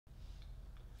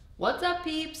What's up,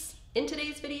 peeps? In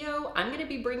today's video, I'm going to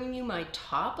be bringing you my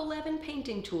top 11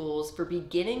 painting tools for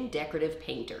beginning decorative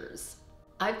painters.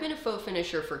 I've been a faux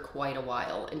finisher for quite a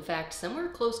while, in fact somewhere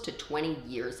close to 20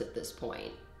 years at this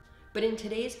point. But in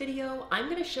today's video, I'm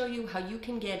going to show you how you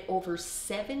can get over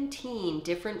 17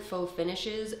 different faux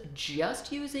finishes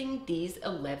just using these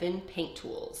 11 paint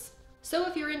tools. So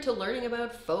if you're into learning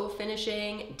about faux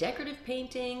finishing, decorative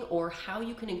painting, or how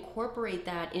you can incorporate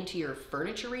that into your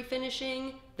furniture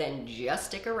refinishing, then just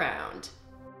stick around.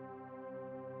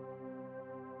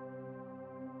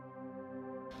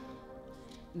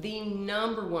 The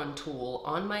number one tool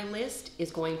on my list is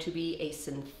going to be a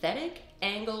synthetic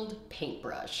angled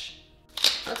paintbrush.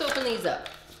 Let's open these up.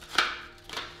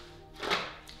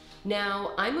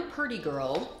 Now, I'm a purdy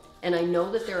girl, and I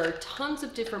know that there are tons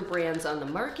of different brands on the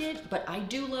market, but I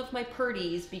do love my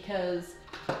purdies because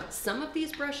some of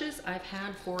these brushes I've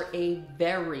had for a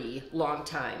very long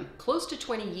time, close to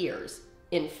 20 years.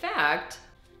 In fact,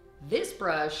 this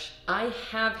brush I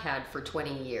have had for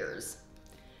 20 years.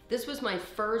 This was my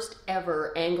first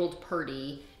ever angled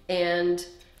purdy, and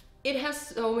it has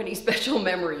so many special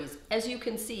memories, as you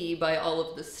can see by all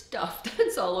of the stuff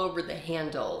that's all over the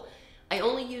handle. I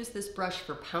only use this brush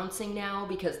for pouncing now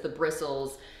because the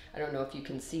bristles, I don't know if you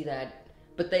can see that,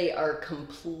 but they are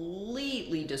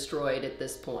completely destroyed at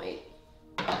this point.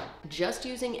 Just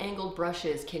using angled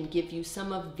brushes can give you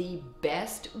some of the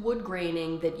best wood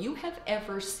graining that you have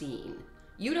ever seen.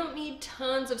 You don't need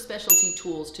tons of specialty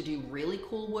tools to do really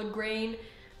cool wood grain.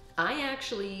 I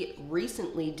actually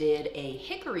recently did a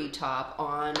hickory top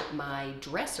on my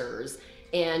dressers,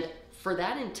 and for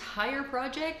that entire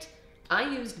project, I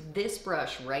used this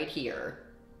brush right here.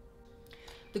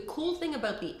 The cool thing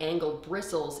about the angled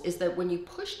bristles is that when you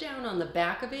push down on the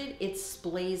back of it, it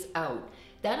splays out.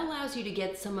 That allows you to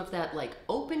get some of that like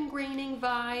open graining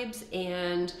vibes,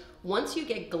 and once you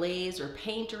get glaze or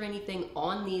paint or anything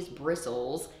on these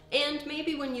bristles, and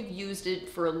maybe when you've used it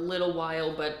for a little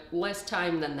while but less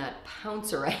time than that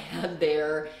pouncer I had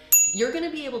there, you're gonna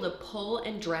be able to pull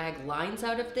and drag lines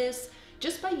out of this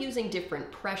just by using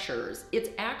different pressures. It's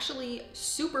actually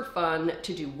super fun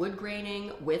to do wood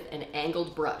graining with an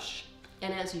angled brush.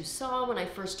 And as you saw when I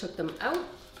first took them out,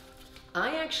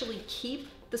 I actually keep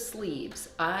the sleeves.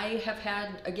 I have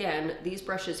had, again, these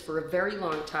brushes for a very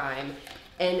long time,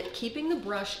 and keeping the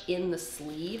brush in the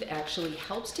sleeve actually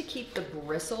helps to keep the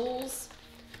bristles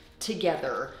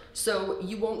together, so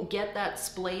you won't get that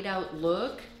splayed out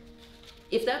look.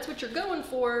 If that's what you're going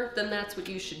for, then that's what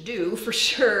you should do for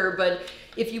sure. But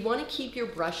if you want to keep your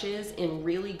brushes in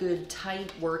really good,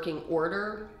 tight working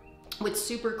order with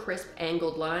super crisp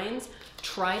angled lines,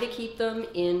 try to keep them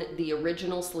in the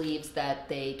original sleeves that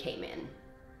they came in.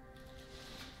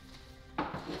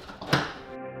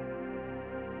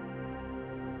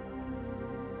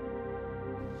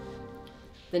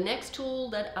 The next tool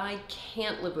that I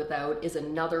can't live without is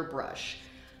another brush.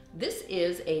 This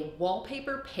is a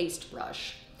wallpaper paste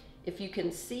brush. If you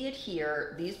can see it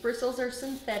here, these bristles are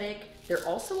synthetic. They're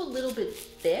also a little bit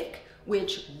thick,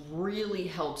 which really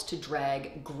helps to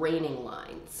drag graining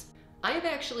lines. I've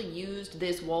actually used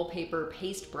this wallpaper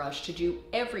paste brush to do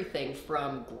everything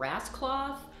from grass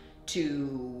cloth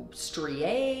to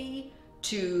strié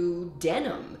to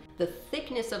denim. The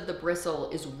thickness of the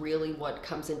bristle is really what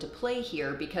comes into play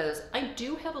here, because I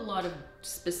do have a lot of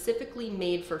specifically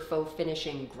made for faux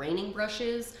finishing graining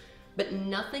brushes, but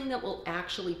nothing that will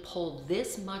actually pull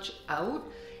this much out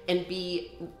and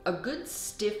be a good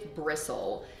stiff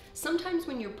bristle. Sometimes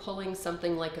when you're pulling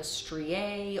something like a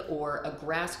strié or a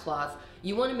grass cloth,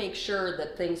 you want to make sure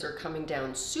that things are coming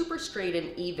down super straight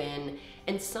and even,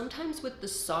 and sometimes with the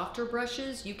softer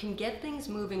brushes, you can get things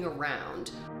moving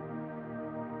around.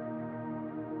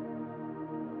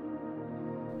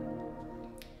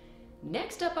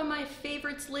 Next up on my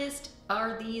favorites list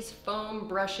are these foam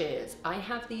brushes. I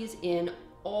have these in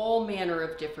all manner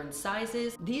of different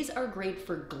sizes. These are great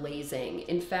for glazing.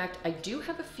 In fact, I do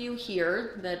have a few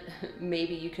here that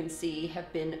maybe you can see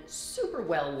have been super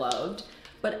well loved,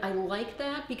 but I like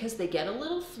that because they get a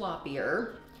little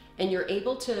floppier, and you're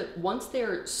able to, once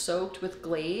they're soaked with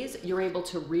glaze, you're able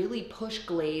to really push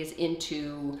glaze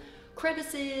into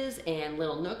crevices and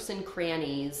little nooks and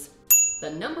crannies. The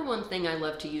number one thing I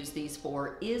love to use these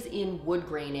for is in wood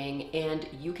graining, and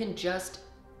you can just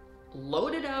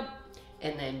load it up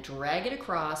and then drag it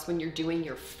across when you're doing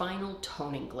your final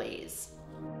toning glaze.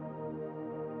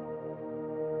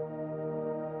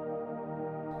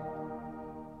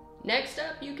 Next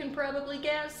up, you can probably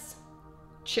guess,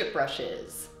 chip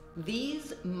brushes.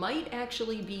 These might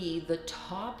actually be the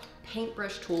top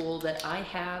paintbrush tool that I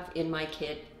have in my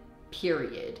kit,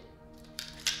 period.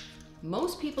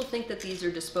 Most people think that these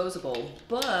are disposable,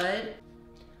 but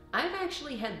I've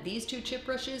actually had these two chip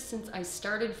brushes since I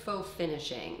started faux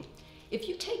finishing. If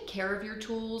you take care of your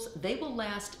tools, they will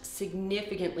last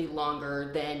significantly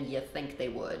longer than you think they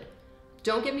would.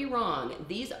 Don't get me wrong,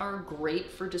 these are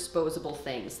great for disposable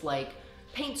things like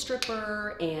paint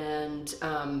stripper and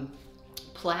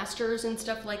plasters and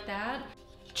stuff like that.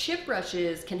 Chip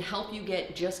brushes can help you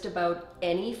get just about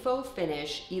any faux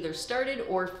finish either started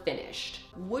or finished.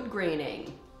 Wood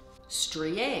graining,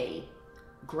 strié,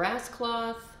 grass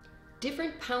cloth,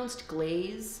 different pounced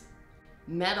glaze,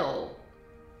 metal,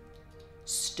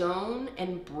 stone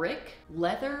and brick,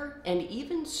 leather, and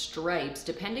even stripes,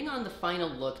 depending on the final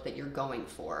look that you're going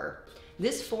for.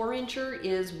 This 4-incher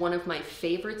is one of my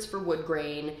favorites for wood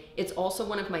grain. It's also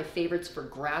one of my favorites for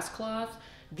grass cloth.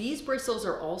 These bristles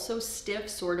are also stiff,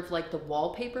 sort of like the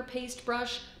wallpaper paste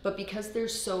brush, but because they're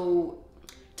so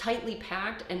tightly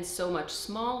packed and so much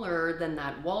smaller than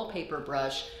that wallpaper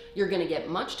brush, you're gonna get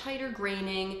much tighter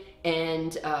graining,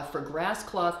 and for grass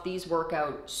cloth, these work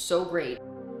out so great.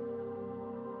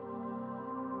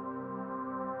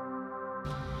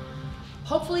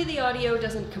 Hopefully the audio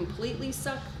doesn't completely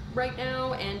suck right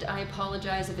now, and I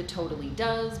apologize if it totally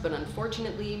does, but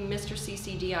unfortunately Mr.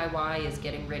 CC DIY is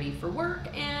getting ready for work,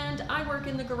 and I work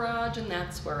in the garage, and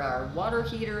that's where our water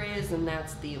heater is, and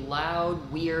that's the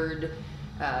loud, weird,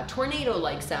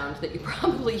 tornado-like sound that you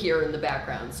probably hear in the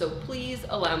background, so please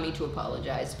allow me to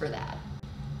apologize for that.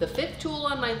 The 5th tool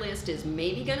on my list is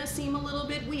maybe gonna seem a little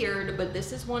bit weird, but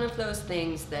this is one of those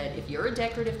things that if you're a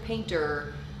decorative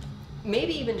painter,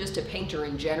 maybe even just a painter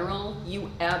in general, you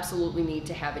absolutely need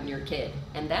to have in your kit,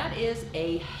 and that is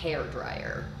a hair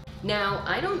dryer. Now,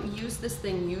 I don't use this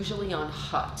thing usually on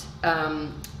hot.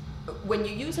 When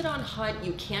you use it on hot,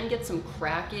 you can get some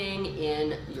cracking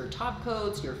in your top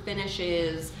coats, your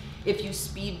finishes, if you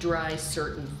speed dry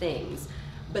certain things.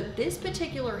 But this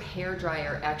particular hair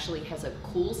dryer actually has a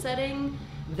cool setting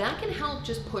that can help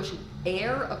just push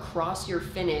air across your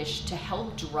finish to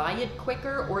help dry it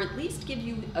quicker, or at least give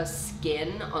you a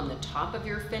skin on the top of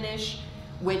your finish,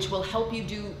 which will help you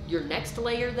do your next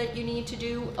layer that you need to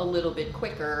do a little bit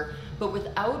quicker, but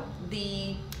without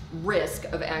the risk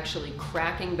of actually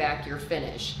cracking back your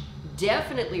finish.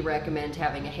 Definitely recommend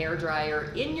having a hair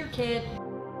dryer in your kit.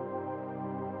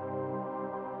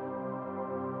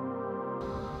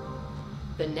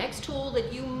 The next tool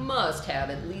that you must have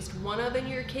at least one of in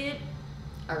your kit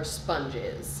are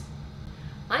sponges.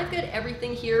 I've got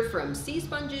everything here from sea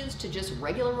sponges to just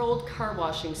regular old car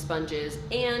washing sponges,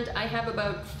 and I have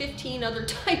about 15 other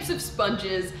types of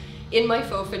sponges in my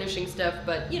faux finishing stuff,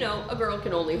 but you know, a girl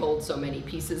can only hold so many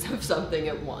pieces of something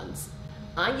at once.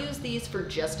 I use these for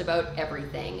just about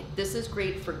everything. This is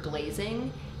great for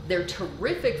glazing. They're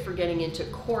terrific for getting into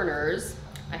corners.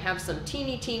 I have some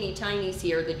teeny tinies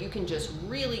here that you can just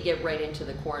really get right into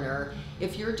the corner.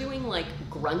 If you're doing like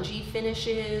grungy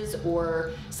finishes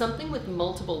or something with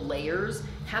multiple layers,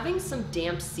 having some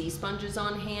damp sea sponges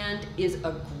on hand is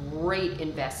a great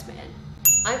investment.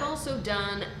 I've also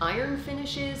done iron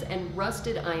finishes and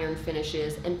rusted iron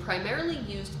finishes, and primarily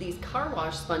used these car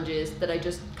wash sponges that I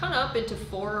just cut up into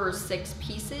 4 or 6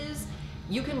 pieces.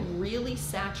 You can really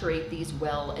saturate these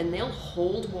well, and they'll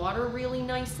hold water really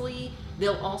nicely.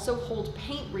 They'll also hold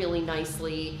paint really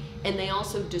nicely, and they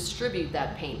also distribute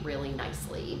that paint really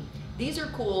nicely. These are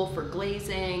cool for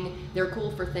glazing. They're cool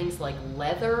for things like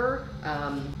leather,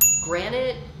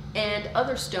 granite, and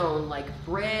other stone like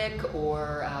brick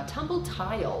or tumbled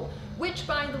tile, which,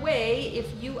 by the way,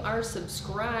 if you are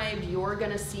subscribed, you're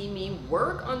gonna see me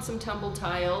work on some tumbled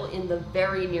tile in the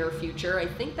very near future. I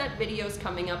think that video is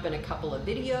coming up in a couple of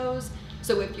videos.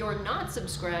 So if you're not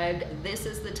subscribed, this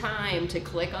is the time to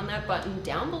click on that button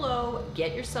down below,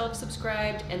 get yourself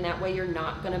subscribed, and that way you're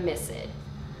not gonna miss it.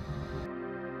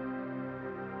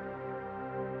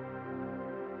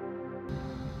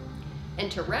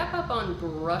 And to wrap up on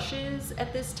brushes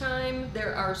at this time,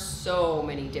 there are so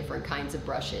many different kinds of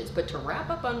brushes, but to wrap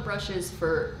up on brushes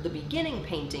for the beginning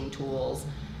painting tools,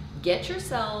 get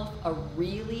yourself a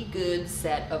really good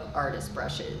set of artist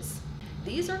brushes.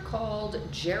 These are called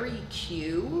Jerry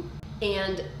Q,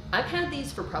 and I've had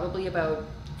these for probably about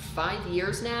 5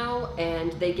 years now,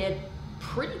 and they get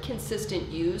pretty consistent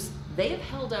use. They have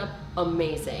held up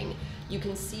amazing. You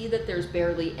can see that there's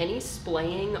barely any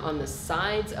splaying on the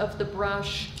sides of the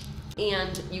brush,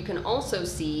 and you can also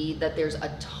see that there's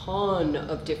a ton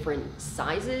of different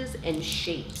sizes and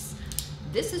shapes.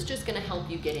 This is just gonna help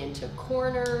you get into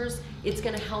corners. It's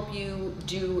gonna help you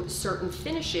do certain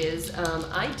finishes.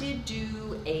 I did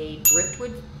do a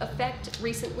driftwood effect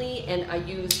recently, and I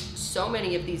used so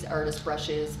many of these artist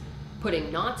brushes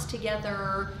putting knots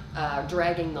together,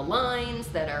 dragging the lines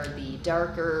that are the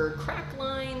darker crack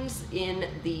lines in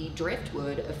the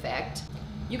driftwood effect.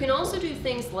 You can also do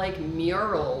things like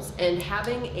murals, and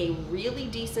having a really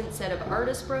decent set of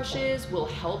artist brushes will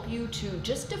help you to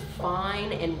just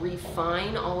define and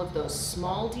refine all of those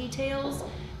small details.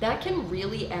 That can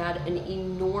really add an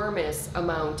enormous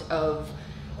amount of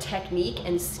technique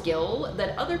and skill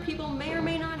that other people may or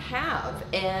may not have.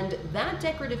 And that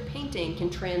decorative painting can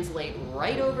translate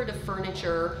right over to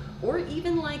furniture, or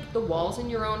even like the walls in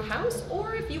your own house.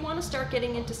 Or if you want to start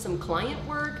getting into some client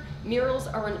work, murals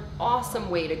are an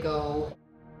awesome way to go.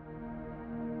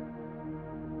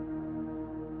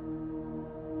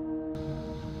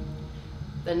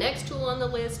 The next tool on the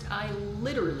list I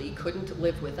literally couldn't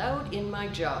live without in my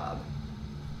job.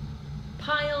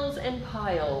 Piles and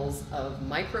piles of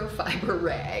microfiber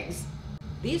rags.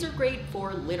 These are great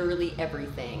for literally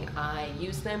everything. I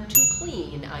use them to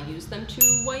clean, I use them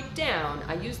to wipe down,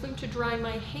 I use them to dry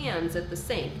my hands at the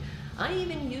sink. I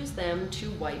even use them to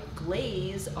wipe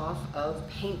glaze off of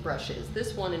paintbrushes.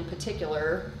 This one in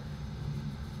particular,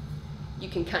 you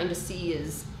can kind of see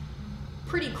is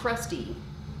pretty crusty.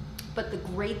 But the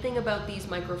great thing about these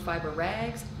microfiber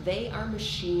rags, they are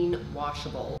machine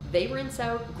washable. They rinse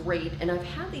out great, and I've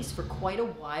had these for quite a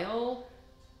while.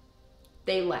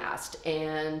 They last,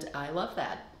 and I love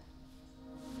that.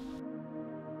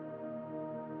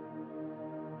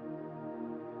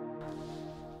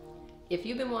 If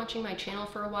you've been watching my channel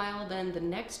for a while, then the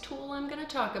next tool I'm gonna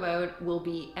talk about will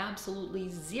be absolutely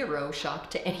zero shock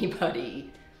to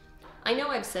anybody. I know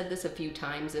I've said this a few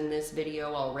times in this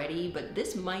video already, but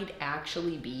this might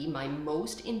actually be my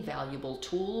most invaluable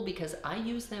tool because I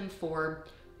use them for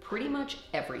pretty much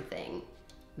everything.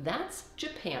 That's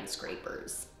Japan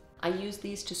scrapers. I use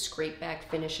these to scrape back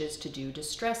finishes to do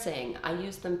distressing. I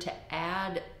use them to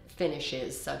add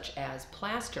finishes such as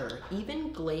plaster,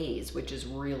 even glaze, which is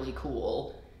really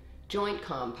cool, joint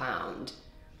compound.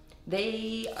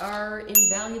 They are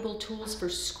invaluable tools for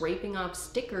scraping off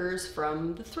stickers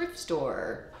from the thrift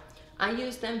store. I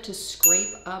use them to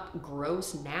scrape up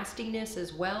gross nastiness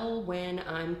as well when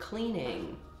I'm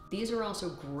cleaning. These are also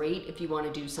great if you want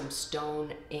to do some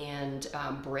stone and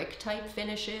brick type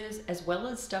finishes, as well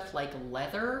as stuff like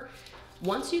leather.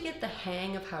 Once you get the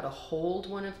hang of how to hold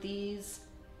one of these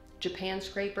Japan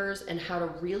scrapers and how to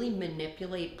really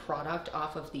manipulate product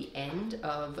off of the end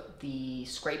of the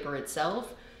scraper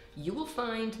itself, you will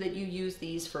find that you use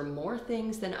these for more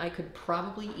things than I could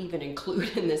probably even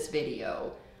include in this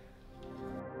video.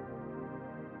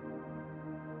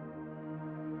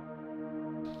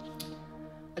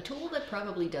 A tool that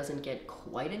probably doesn't get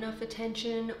quite enough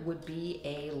attention would be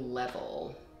a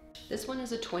level. This one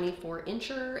is a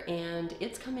 24-incher and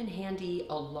it's come in handy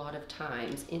a lot of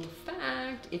times. In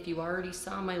fact, if you already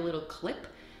saw my little clip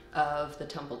of the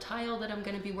tumble tile that I'm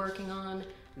going to be working on,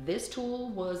 this tool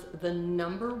was the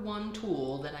 #1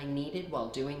 tool that I needed while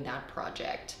doing that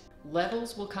project.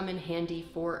 Levels will come in handy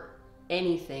for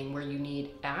anything where you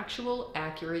need actual,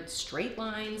 accurate, straight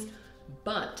lines,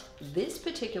 but this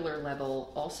particular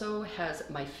level also has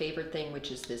my favorite thing,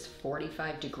 which is this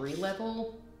 45-degree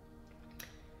level.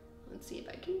 Let's see if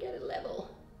I can get it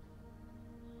level.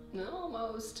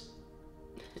 Almost.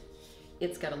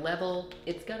 It's got a level,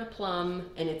 it's got a plumb,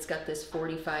 and it's got this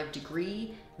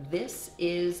 45-degree. This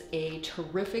is a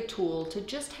terrific tool to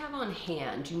just have on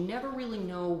hand. You never really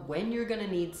know when you're gonna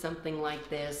need something like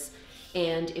this.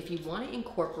 And if you wanna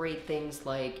incorporate things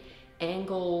like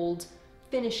angled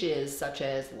finishes, such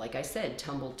as, like I said,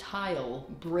 tumble tile,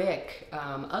 brick,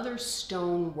 other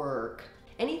stone work,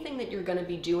 anything that you're gonna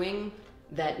be doing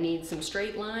that needs some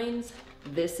straight lines,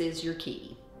 this is your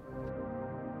key.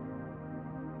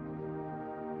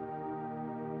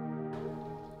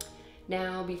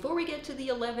 Now, before we get to the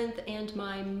 11th and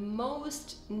my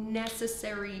most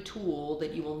necessary tool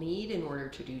that you will need in order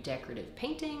to do decorative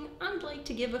painting, I'd like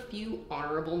to give a few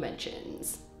honorable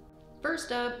mentions.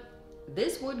 First up,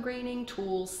 this wood graining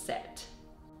tool set.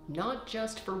 Not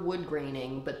just for wood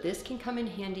graining, but this can come in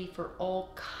handy for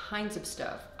all kinds of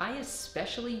stuff. I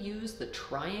especially use the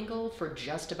triangle for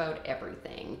just about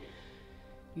everything.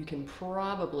 You can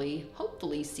probably,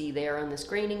 hopefully see there on this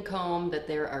graining comb that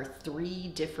there are 3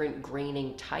 different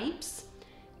graining types.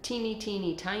 Teeny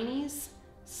tinies,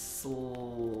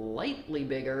 slightly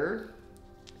bigger,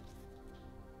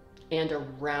 and a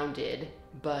rounded,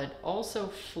 but also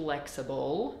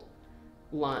flexible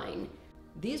line.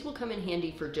 These will come in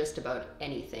handy for just about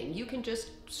anything. You can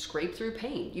just scrape through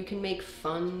paint. You can make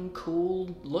fun,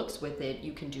 cool looks with it.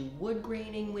 You can do wood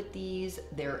graining with these.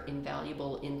 They're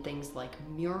invaluable in things like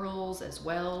murals as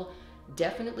well.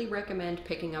 Definitely recommend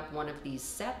picking up one of these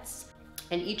sets.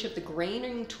 And each of the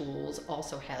graining tools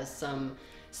also has some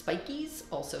spikies,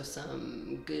 also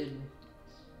some good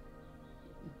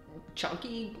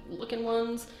chunky looking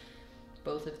ones.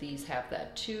 Both of these have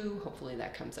that too. Hopefully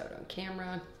that comes out on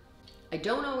camera. I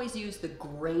don't always use the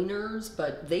grainers,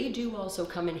 but they do also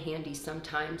come in handy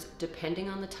sometimes depending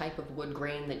on the type of wood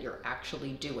grain that you're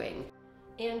actually doing.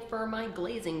 And for my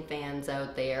glazing fans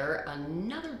out there,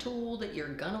 another tool that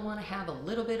you're gonna wanna have a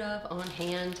little bit of on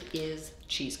hand is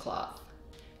cheesecloth.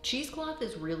 Cheesecloth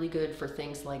is really good for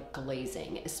things like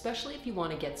glazing, especially if you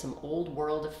wanna get some old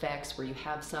world effects where you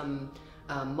have some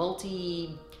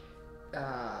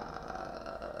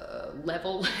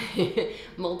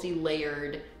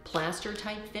multi-layered plaster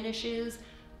type finishes.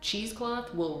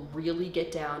 Cheesecloth will really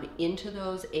get down into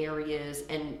those areas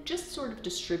and just sort of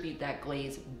distribute that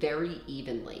glaze very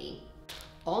evenly.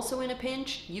 Also in a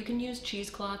pinch, you can use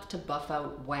cheesecloth to buff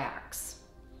out wax.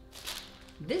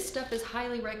 This stuff is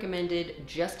highly recommended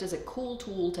just as a cool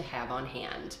tool to have on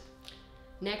hand.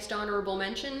 Next honorable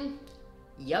mention,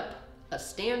 yep, a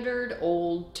standard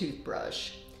old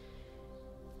toothbrush.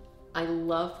 I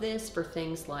love this for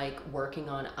things like working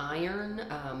on iron,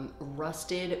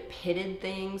 rusted, pitted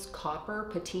things,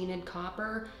 copper, patinaed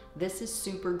copper. This is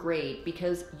super great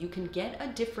because you can get a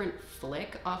different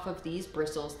flick off of these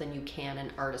bristles than you can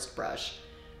an artist brush.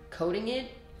 Coating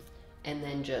it and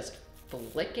then just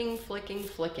flicking.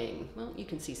 Well, you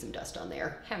can see some dust on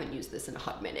there. Haven't used this in a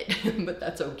hot minute, but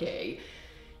that's okay.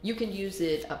 You can use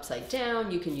it upside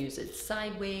down, you can use it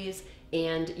sideways,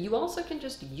 and you also can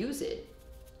just use it.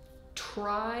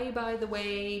 Try, by the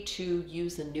way, to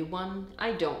use a new one.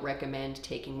 I don't recommend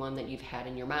taking one that you've had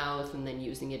in your mouth and then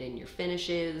using it in your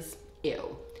finishes.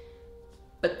 Ew.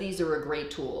 But these are a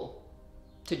great tool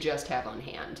to just have on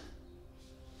hand.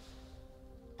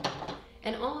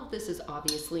 And all of this is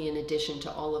obviously in addition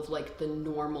to all of like the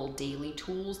normal daily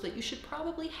tools that you should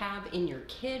probably have in your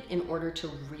kit in order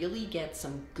to really get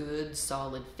some good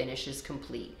solid finishes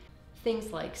complete.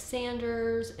 Things like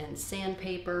sanders and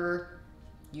sandpaper,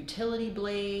 utility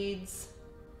blades,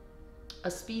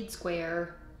 a speed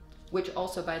square, which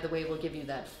also, by the way, will give you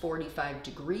that 45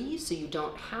 degrees, so you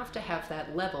don't have to have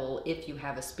that level if you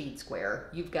have a speed square.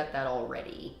 You've got that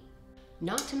already.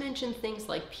 Not to mention things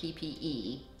like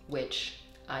PPE, which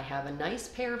I have a nice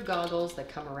pair of goggles that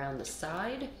come around the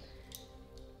side.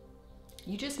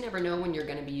 You just never know when you're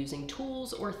going to be using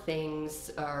tools or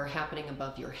things are happening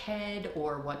above your head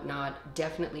or whatnot,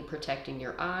 definitely protecting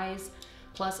your eyes.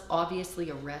 Plus obviously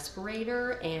a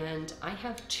respirator, and I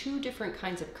have two different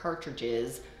kinds of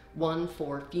cartridges, one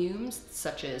for fumes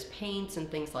such as paints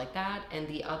and things like that, and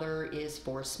the other is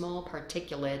for small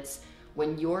particulates.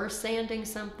 When you're sanding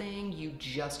something, you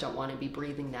just don't want to be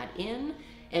breathing that in,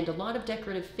 and a lot of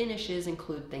decorative finishes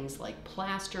include things like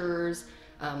plasters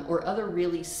or other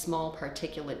really small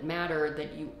particulate matter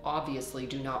that you obviously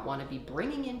do not want to be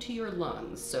bringing into your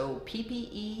lungs, so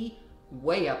PPE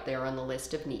way up there on the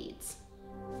list of needs.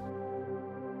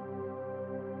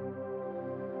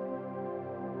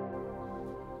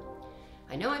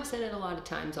 I know I've said it a lot of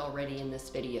times already in this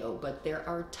video, but there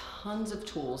are tons of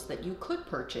tools that you could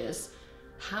purchase.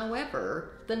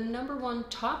 However, the #1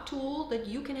 top tool that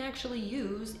you can actually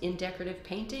use in decorative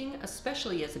painting,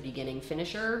 especially as a beginning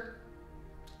finisher,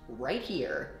 right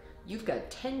here. You've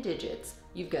got 10 digits,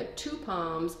 you've got 2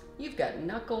 palms, you've got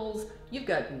knuckles, you've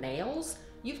got nails,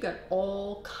 you've got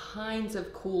all kinds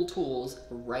of cool tools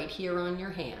right here on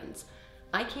your hands.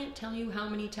 I can't tell you how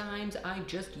many times I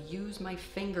just use my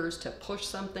fingers to push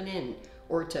something in,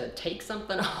 or to take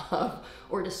something off,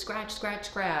 or to scratch.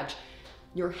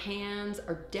 Your hands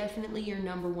are definitely your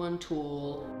 #1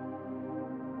 tool.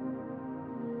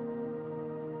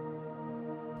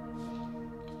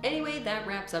 Anyway, that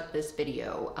wraps up this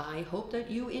video. I hope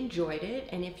that you enjoyed it,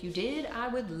 and if you did, I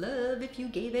would love if you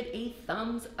gave it a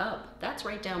thumbs up. That's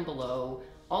right down below.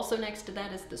 Also next to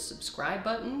that is the subscribe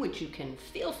button, which you can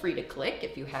feel free to click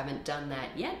if you haven't done that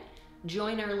yet.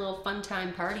 Join our little fun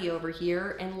time party over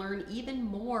here and learn even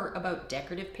more about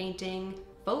decorative painting,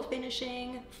 faux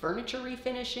finishing, furniture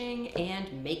refinishing, and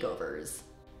makeovers.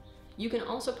 You can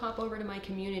also pop over to my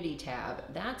community tab.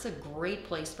 That's a great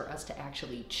place for us to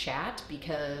actually chat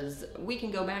because we can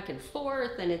go back and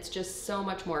forth and it's just so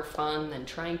much more fun than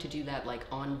trying to do that like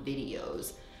on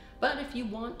videos. But if you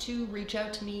want to reach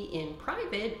out to me in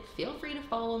private, feel free to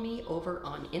follow me over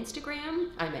on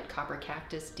Instagram. I'm at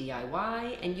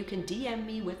CopperCactusDIY, and you can DM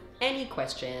me with any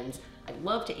questions. I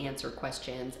love to answer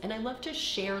questions, and I love to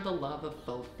share the love of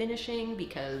faux finishing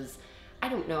because, I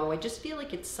don't know, I just feel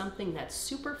like it's something that's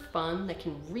super fun that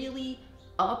can really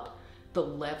up the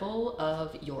level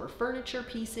of your furniture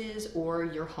pieces or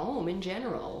your home in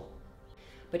general.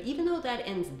 But even though that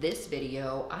ends this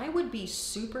video, I would be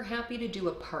super happy to do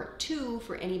a part 2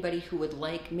 for anybody who would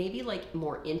like maybe like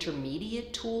more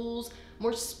intermediate tools,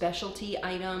 more specialty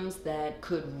items that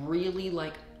could really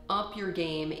like up your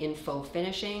game in faux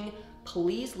finishing.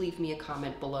 Please leave me a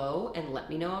comment below and let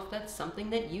me know if that's something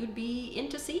that you'd be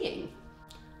into seeing.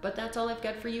 But that's all I've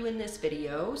got for you in this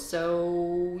video.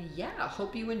 So yeah,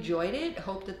 hope you enjoyed it.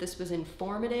 Hope that this was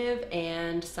informative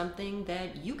and something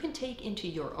that you can take into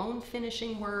your own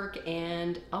finishing work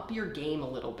and up your game a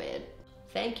little bit.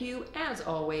 Thank you, as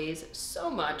always,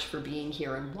 so much for being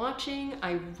here and watching.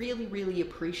 I really, really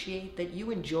appreciate that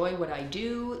you enjoy what I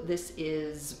do. This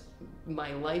is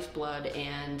my lifeblood,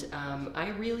 and I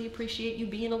really appreciate you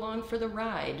being along for the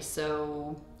ride.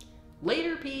 So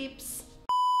later, peeps.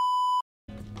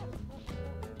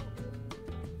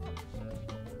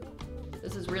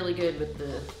 This is really good with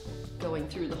the going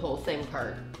through the whole thing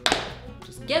part.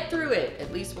 Just get through it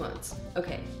at least once.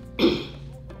 Okay. Game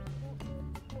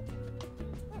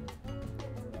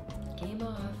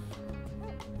off.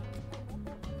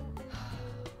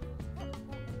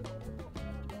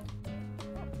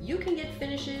 You can get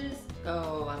finishes.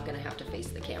 Oh, I'm gonna have to face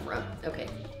the camera. Okay,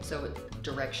 so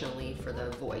directionally for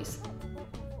the voice.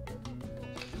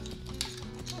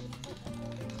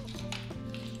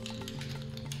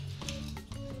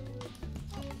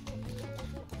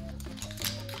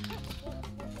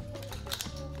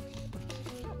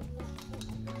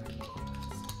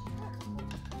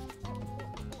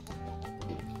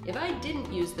 If I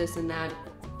didn't use this and that,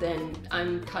 then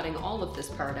I'm cutting all of this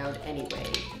part out anyway.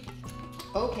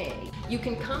 Okay, you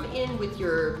can come in with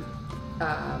your,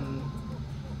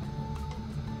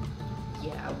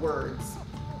 words.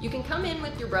 You can come in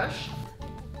with your brush.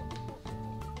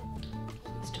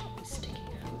 Please don't be sticking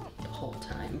out the whole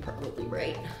time, probably,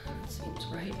 right? Seems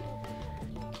right.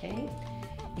 Okay,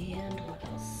 and what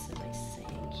else am I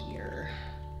saying here?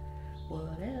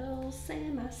 What else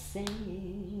am I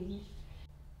saying?